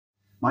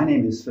My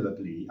name is Philip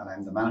Lee, and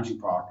I'm the managing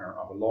partner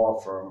of a law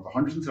firm of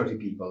 130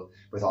 people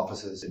with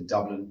offices in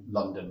Dublin,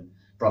 London,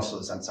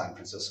 Brussels, and San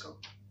Francisco.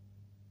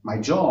 My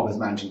job as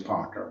managing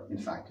partner, in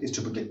fact, is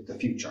to predict the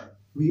future.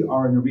 We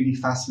are in a really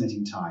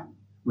fascinating time.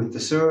 With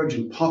the surge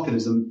in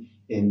populism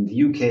in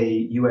the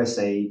UK,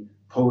 USA,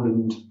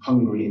 Poland,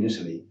 Hungary, and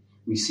Italy,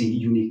 we see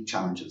unique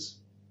challenges.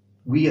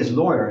 We as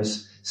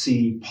lawyers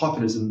see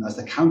populism as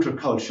the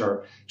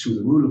counterculture to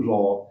the rule of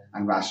law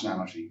and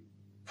rationality.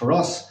 For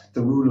us,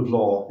 the rule of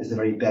law is the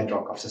very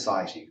bedrock of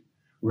society.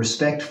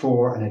 Respect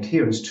for and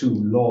adherence to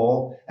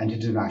law and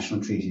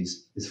international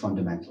treaties is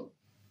fundamental.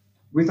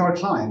 With our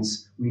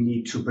clients, we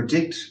need to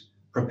predict,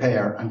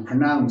 prepare, and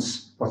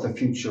pronounce what the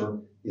future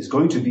is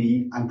going to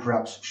be and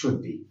perhaps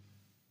should be.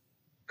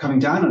 Coming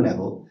down a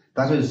level,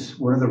 that is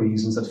one of the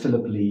reasons that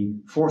Philip Lee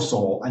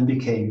foresaw and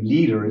became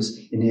leaders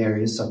in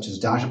areas such as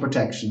data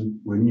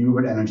protection,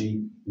 renewable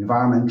energy,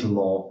 environmental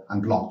law,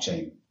 and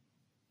blockchain.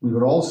 We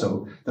were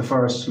also the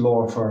first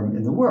law firm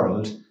in the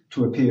world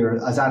to appear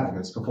as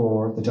advocates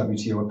before the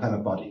WTO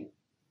appellate body.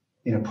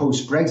 In a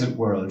post-Brexit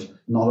world,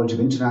 knowledge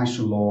of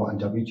international law and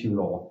WTO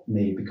law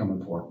may become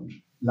important.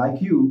 Like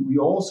you, we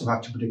also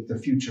have to predict the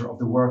future of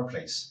the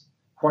workplace,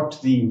 what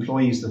the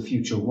employees of the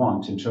future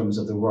want in terms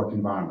of the work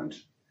environment.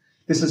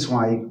 This is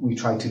why we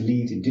try to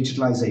lead in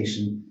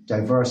digitalization,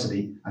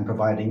 diversity, and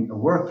providing a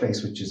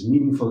workplace which is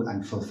meaningful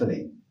and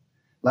fulfilling.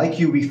 Like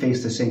you, we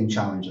face the same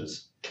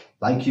challenges.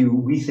 Like you,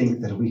 we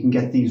think that if we can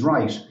get these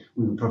right,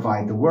 we will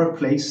provide the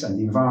workplace and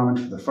the environment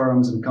for the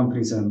firms and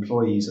companies and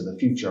employees of the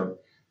future.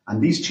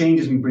 And these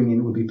changes we bring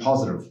in will be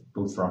positive,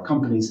 both for our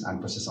companies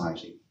and for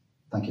society.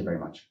 Thank you very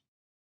much.